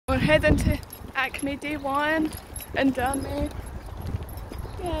heading to ACME Day 1 in Danmei.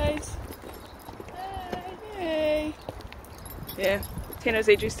 Guys. Yay. Yeah, taking us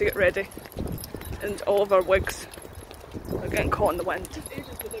ages to get ready. And all of our wigs are getting caught in the wind. Ages,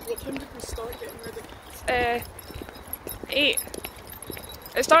 but like, what time did we start getting ready? 8.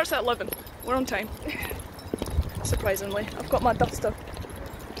 It starts at 11. We're on time. Surprisingly. I've got my duster.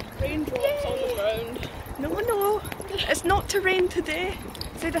 Raindrops on the ground. No. It's not to rain today.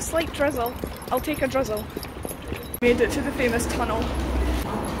 It's had a slight drizzle. I'll take a drizzle. Made it to the famous tunnel.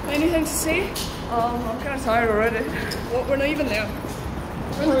 Anything to say? I'm kind of tired already. Well, we're not even there.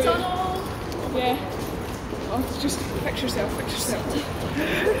 We're in the tunnel! Yeah. Oh, just fix yourself, Yeah,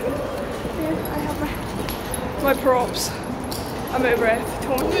 I have my props. I'm out of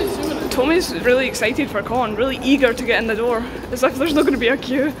breath. Tommy's really excited for con, really eager to get in the door. As if there's not going to be a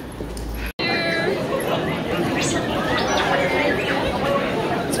queue.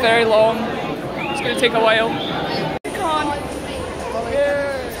 It's very long. It's going to take a while. Con.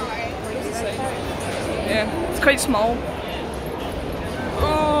 Yeah, it's quite small.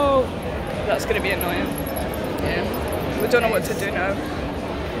 Oh, that's going to be annoying. Yeah, we don't know what to do now.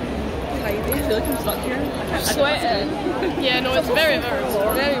 I feel like I'm stuck here. I'm sweating. Yeah, no, it's very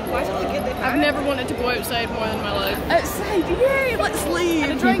warm. I've never wanted to go outside more in my life. Outside, yay, let's leave.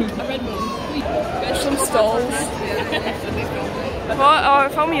 And a drink, a Red Bull. There's some stalls. What? Oh,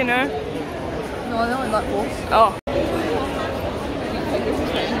 film you now. No, they're only that close. Oh.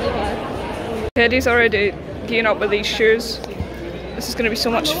 Teddy's already gearing up with these shoes. This is going to be so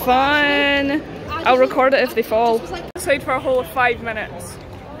much fun. I'll record it if they fall. Outside for a whole of 5 minutes.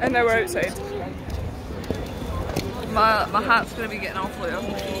 And now we're outside. My hat's gonna be getting off later.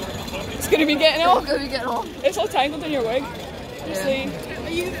 It's gonna be getting off? It's gonna be getting off. It's all tangled in your wig. Yeah. Are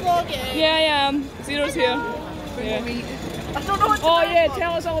you vlogging? Yeah, I am. Zero's here. Yeah. I don't know what to Oh yeah,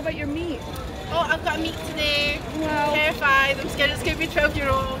 tell us all about your meat. Oh, I've got meat today. Wow. Terrified. I'm scared it's going to be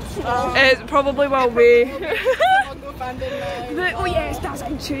 12-year-olds. It probably will be. Oh yes, that's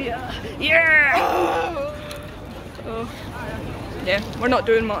Anchuya. Yeah! Oh. Yeah, we're not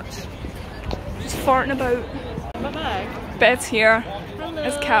doing much. Just farting about. My bag. Beth's here. Hello.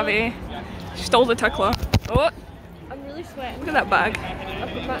 It's Cavi. She stole the tickler. Oh, I'm really sweating. look at that bag.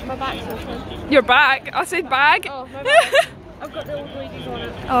 I've got my back's open. Your bag? I said bag. Oh, my bag. I've got the old ladies on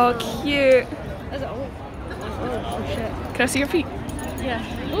it. Oh, cute. Is it old? Oh, shit. Can I see your feet? Yeah.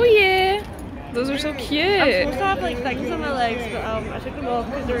 Oh yeah. Those are so cute. I'm supposed to have like things on my legs, but I took them off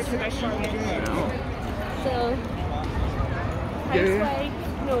because they were too big for me. So, housewife.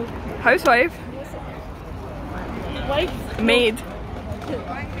 No. Housewife? Wife? Maid.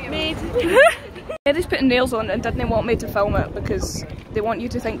 Maid. Eddie's putting nails on and didn't want me to film it because they want you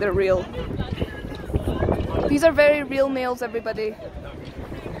to think they're real. These are very real nails, everybody.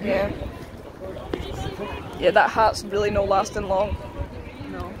 Yeah. Yeah, that hat's really no lasting long.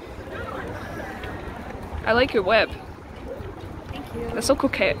 No. I like your whip. Thank you. That's so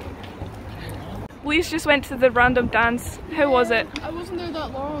coquette. Lise just went to the random dance. How was it? I wasn't there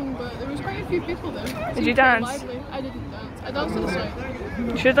that long, but there was quite a few people there. Did you dance? Lively. I didn't dance. I danced to the side.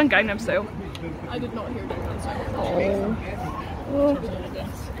 You should have done Gangnam Style. I did not hear Gangnam Style. Oh.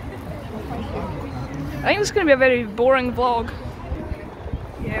 I think this is going to be a very boring vlog.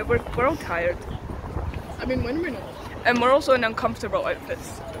 Yeah, we're all tired. I mean, when we're not. And we're also in uncomfortable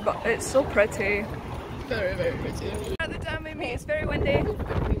outfits. But it's so pretty. Very, very pretty. At the Danmei meet, it's very windy.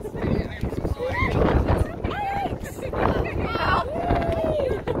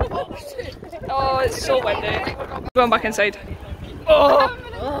 Oh, it's so windy. Going back inside. Oh!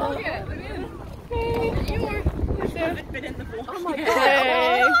 Oh my god.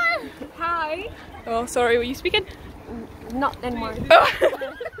 Hey. Hi. Oh, sorry, were you speaking? Not anymore. Oh.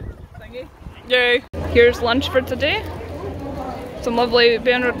 Yay. Here's lunch for today. Some lovely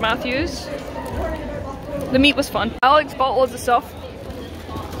Bernard Matthews. The meat was fun. Alex bought loads of stuff.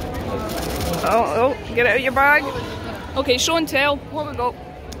 Oh, get it out of your bag. Okay, show and tell. What we got?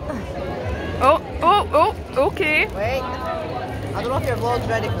 Oh, okay. Wait, I don't know if your vlog's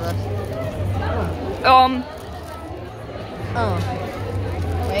ready for this.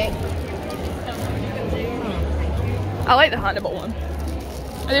 Wait. I like the Hannibal one.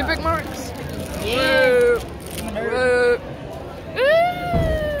 Are they bookmarks? Yeah. Woo.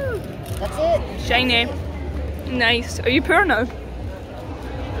 Woo. That's it. Shiny. Nice. Are you poor now?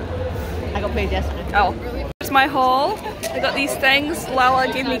 I got paid yesterday. Oh. Here's my haul. I got these things. Lala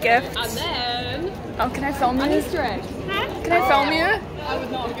gave me gifts. And then. Oh, can I film you? An Easter egg. Can I film you? I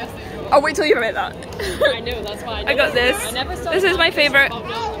would not have guessed it. I'll wait till you read that. I know, that's fine. I got this. This is my favourite.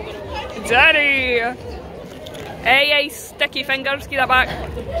 Daddy! Hey, sticky fingers, give that back.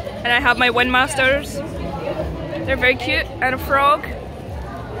 And I have my Windmasters. They're very cute. And a frog.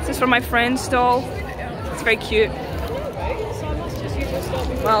 This is from my friend's stall. It's very cute.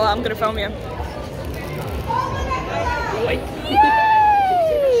 Well, I'm gonna film you. Yay!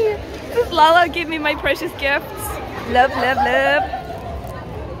 Lala gave me my precious gifts. Love, love, love.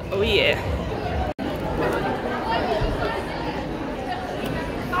 Oh yeah.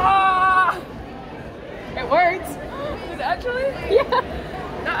 Ah! It works. Is it actually? Yeah.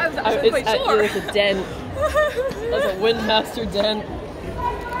 That was actually quite sore. It was a dent. That was a Windmaster dent.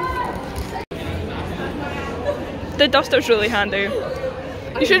 The duster's really handy.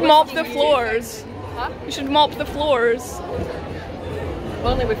 You should mop the floors. Huh? You should mop the floors.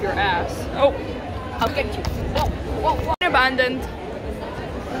 Only with your ass. Oh. I'll get you. Abandoned.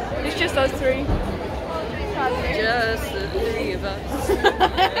 It's just us three. Just the three of us.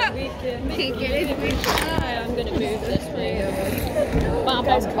 We can make it if we try. I'm gonna move this way.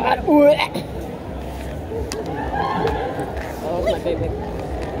 Oh, my baby.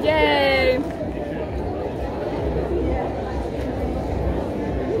 Yay!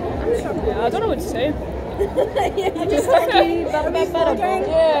 Yeah, I don't know what to say. You just lucky, but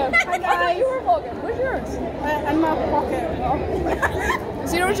Yeah. Hi guys. You were vlogging. Where's yours? In my pocket.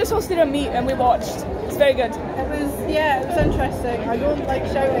 So you were just hosted a meet and we watched. It's very good. It was interesting. I don't like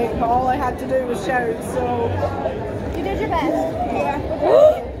shouting, but all I had to do was shout, so You did your best. yeah.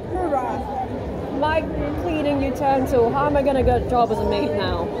 Hurrah. My cleaning utensil. How am I gonna get a job as a maid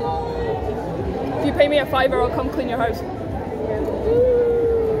now? If you pay me a $5, I'll come clean your house.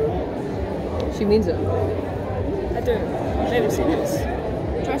 She means it. I do. Maybe serious.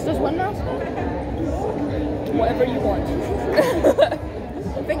 Dressed as Windmaster? Whatever you want.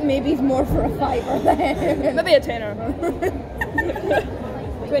 I think maybe it's more for a fiver then. Maybe a tenner.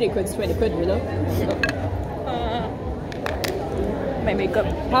 20 quid's 20 quid, you know? My makeup.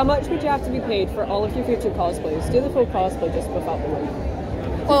 How much would you have to be paid for all of your future cosplays? Do the full cosplay just without the wig.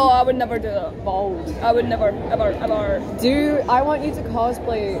 Oh, I would never do that. Bold. I would never, ever. I want you to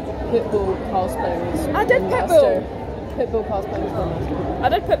cosplay Pitbull cosplays. I did Windmaster. Pitbull cosplays Windmaster. I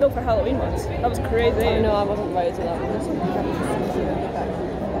did Pitbull for Halloween once. That was crazy. I know, I wasn't invited to that one.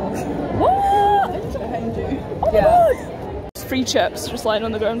 What? Behind you. Oh my god! Free chips just lying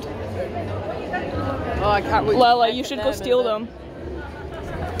on the ground. Oh, I can't wait. Lala, you should go steal them.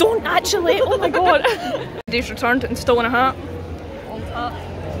 Don't actually! Oh my god! Dave's returned and stolen a hat.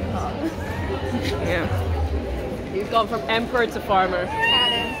 Yeah. You've gone from emperor to farmer.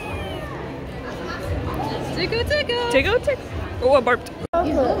 Tickle, tickle. Tickle, tickle. Oh, I burped.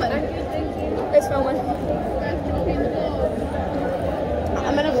 He's filming. It's filming.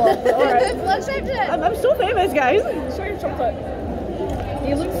 I'm in a vlog, but alright. I'm so famous, guys. Show your chocolate.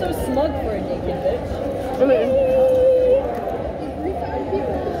 You look so smug for a naked bitch.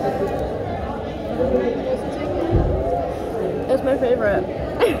 It's my favorite.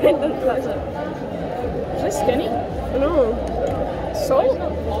 That's it. Is this skinny? No. Salt?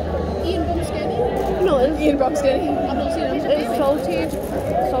 No, it's Ian Bob's skinny. It's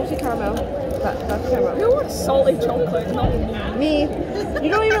salty caramel. That's caramel. Who wants salty chocolate? Not Me. You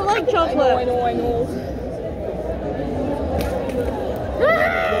don't even like I chocolate. know.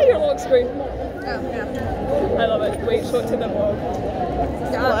 Ah, your log screen. Yeah. I love it. Wait, show it to the vlog.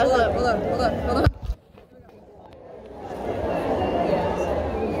 Hold up.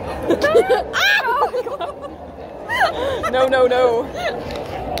 No.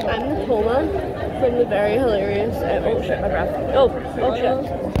 I'm Nicole from the very hilarious. Oh shit, my breath. Oh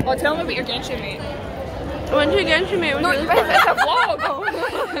shit. Oh, tell me about your Genshin mate. I went to Genshin mate. No, it's a vlog.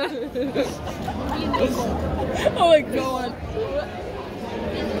 Oh my god.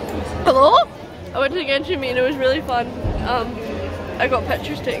 Hello? I went to Genshin mate and it was really fun. I got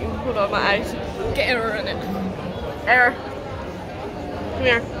pictures taken. Hold on, my eyes. Get error in it. Error. Come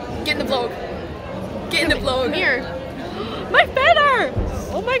here. Get in the vlog. Get in the vlog. Come here. My feather!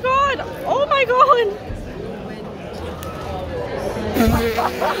 Oh my god! Oh my god!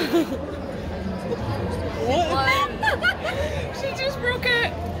 She just broke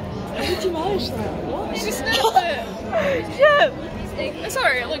it. How did you manage that? What? She snapped it. Shit! It's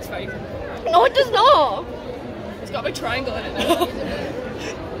alright, it looks fine. No, it does not! It's got my triangle in it now.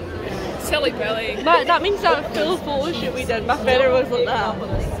 Silly belly. That means that full photo shoot we did, my feather was like that. On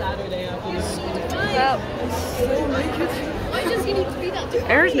a Saturday afternoon.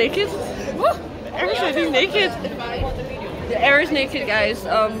 Era's naked? Era's naked. Era's naked, guys.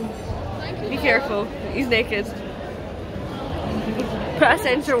 Be careful. He's naked. Put a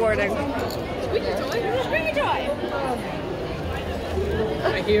censor warning.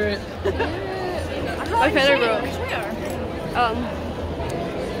 I hear it. My feather broke.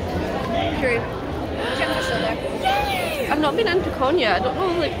 True. I've not been into Konya. I don't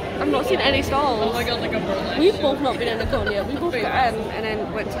know, like, I've not seen any stalls. Oh my god, like a burlesque. We've both not been into Konya. We both got in and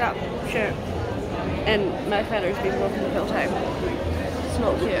then went to that shit. And my feather's been broken the whole time. It's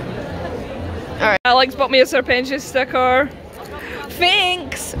not cute. Alright, Alex bought me a Serpentious sticker.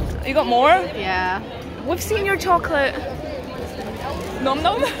 Thanks! You got more? Yeah. We've seen your chocolate. Nom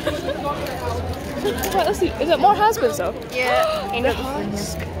nom. Let's see. Is it more has-been stuff? Yeah. The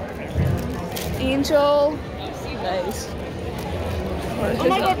husk. Angel. Nice. Oh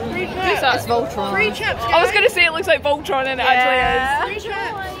my god, free chips. It's Voltron. Free chips, guys. I was gonna say it looks like Voltron and it actually Free chips.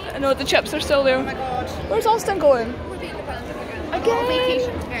 is. I know the chips are still there. Oh my god. Where's Austin going? Again?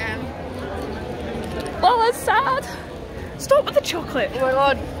 Vacation again. Oh, that's sad. Stop with the chocolate. Oh my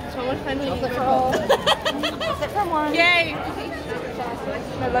god. Someone finally chocolate for all. Yay!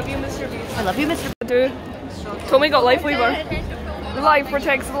 I love you, Mr. Beast. I love you, Mr. Dude, Tommy got life weaver. Life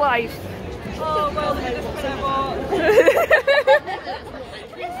protects life. Oh, well, this is what I bought.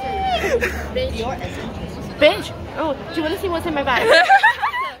 Bitch! Oh, do you want to see what's in my bag?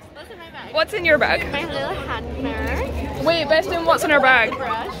 What's in my bag? What's in your bag? My little hand mirror. Wait, Beston, what's in her bag?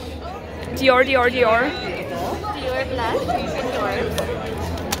 Brush. Dior, Dior, Dior. Dior blush. And yours.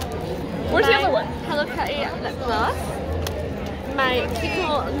 Where's the other one? Hello Kitty lip gloss. My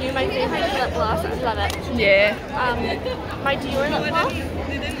people knew my favorite lip gloss. I love it. Yeah. My Dior lip gloss.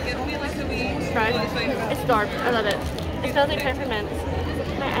 Brown. It's dark. I love it. It smells like peppermint.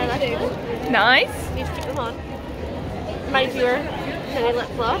 My eyelashes. Nice. Need to keep them on. My Dior shiny lip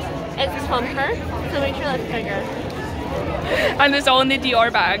gloss. It's plumper, so make your lips bigger. And it's all in the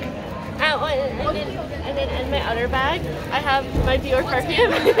Dior bag. And then in my other bag, I have my Dior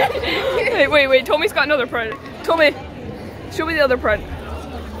perfume. Wait. Tommy's got another print. Tommy, show me the other print.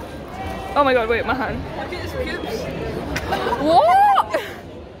 Oh my god, wait, my hand. Look at his pubes. What?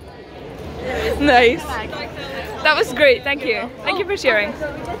 Nice. That was great, thank you. Thank you for sharing.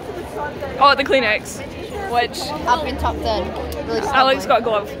 Oh, the Kleenex. Which I've been top 10. Really Alex got a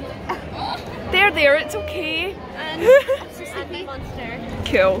glove. There, it's okay. And my monster.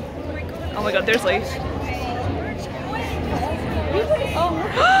 Cool. Oh my god, there's life.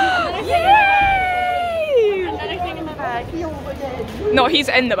 Yay! Another thing in my bag. No, he's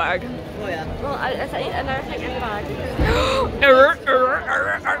in the bag. Oh yeah. Well, I said another thing in the bag.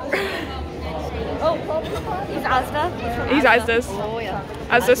 He's Asda. He's Asda's. Oh yeah.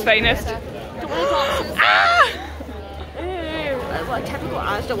 Asda's finest. Ah! What typical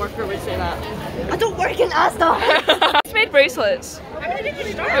Asda worker would say that? I don't work in Asda. She's made bracelets.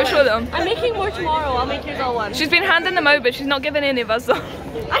 Go show them. I'm making more tomorrow. I'll make yours all one. She's been handing them out, but she's not giving any of us them.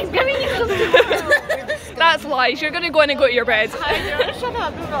 I'm giving you some tomorrow. That's lies. You're gonna go in and go to your bed. Hydro. Shut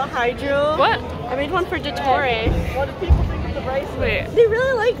up about Hydro. What? I made one for Dottore. What do people think of the bracelet? Wait. They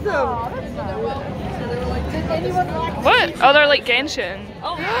really like them. What? Oh, they're like Genshin.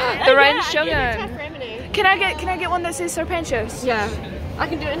 Oh, The Ren yeah, Shogun. Can I get one that says Serpentious? Yeah. I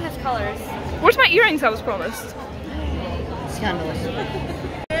can do it in his colors. Where's my earrings I was promised? Scandalous.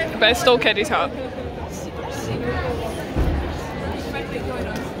 But I stole Kitty's hat.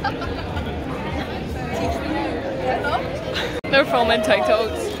 They're filming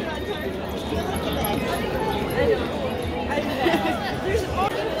TikToks.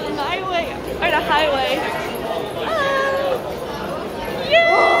 There's a highway.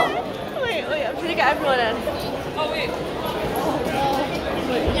 Yeah! Wait, I'm trying to get everyone in. Oh wait.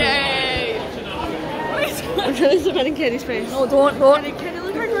 Yay! I'm trying to zoom in Kitty's face. Oh, don't. Kitty,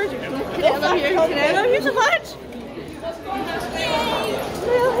 look how gorgeous. Kitty, I love you. Kitty, I love you so much.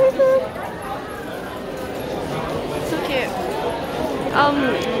 So cute.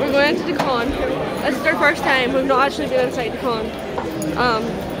 We're going to the con. This is our first time. We've not actually been inside the con.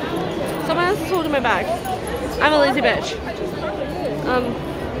 Someone else is holding my bag. I'm a lazy bitch.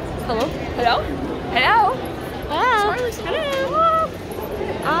 Hello? Hello? Hello? Hello? Hello?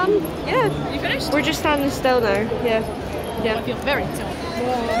 Yeah. You finished? We're just standing still now. Yeah. Yeah. I feel very tilted.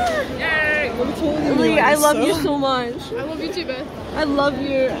 Yay! Lee, I love you so much. I love you too, Beth. I love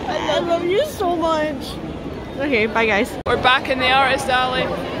you. I love you so much. Okay, bye guys. We're back in the artist alley.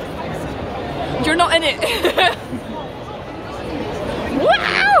 You're not in it.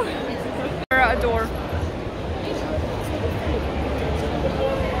 Wow! We're at a door.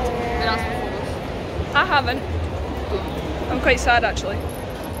 I haven't. I'm quite sad actually.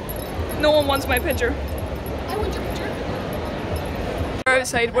 No one wants my picture. I want your picture. We're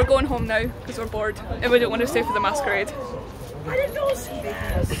outside. We're going home now because we're bored and we don't want to stay for the masquerade. I didn't know see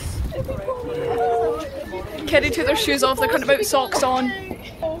this. Kitty took their shoes off. They're kind of out socks on.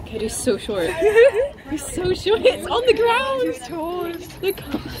 kid is so short. He's so short. It's on the ground. His toes. Look.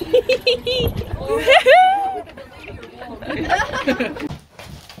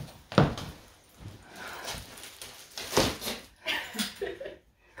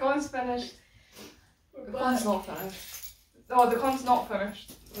 Con's finished. The con's not finished. Oh, the con's not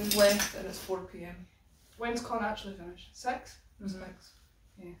finished. We've left and it's 4 PM. When's con actually finished? 6? It was 6.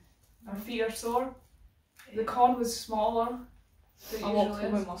 Yeah. Our feet are sore. The con was smaller. I walked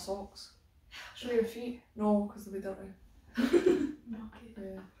home in my socks. Show your feet. No, because they'll be dirty.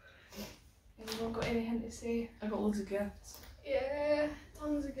 Yeah. Anyone got anything to say? I got loads of gifts. Yeah,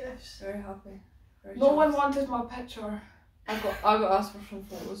 tons of gifts. Very happy. Very no one wanted my picture. I got asked for some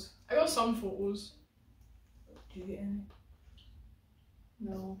photos. I got some photos. Did you get any?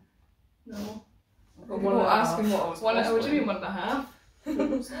 No. No. Well, asking what I was. What do you mean 1.5?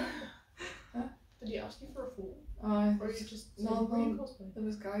 Huh? Did he ask you for a photo? Or you just no, there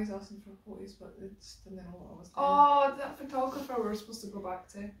was guys asking for photos, but they just didn't know what I was doing. Oh, that photographer we were supposed to go back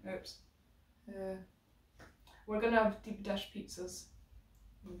to. Oops. Yeah. We're gonna have deep dish pizzas.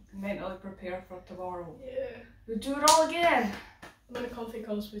 Mentally prepare for tomorrow. Yeah. We'll do it all again. I'm in a comfy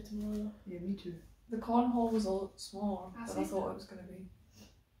cosplay tomorrow. Yeah, me too. The con hall was a lot smaller than I thought it was gonna be.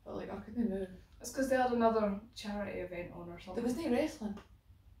 But like I couldn't move. It's because they had another charity event on or something. There was no wrestling.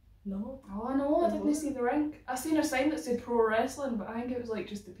 No. Oh, I know, I didn't see the ring. I seen a sign that said pro wrestling, but I think it was like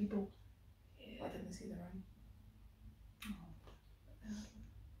just the people. Yeah. I didn't see the ring. Oh.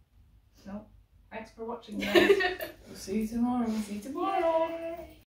 No. Thanks for watching, guys. We'll see you tomorrow. See you tomorrow.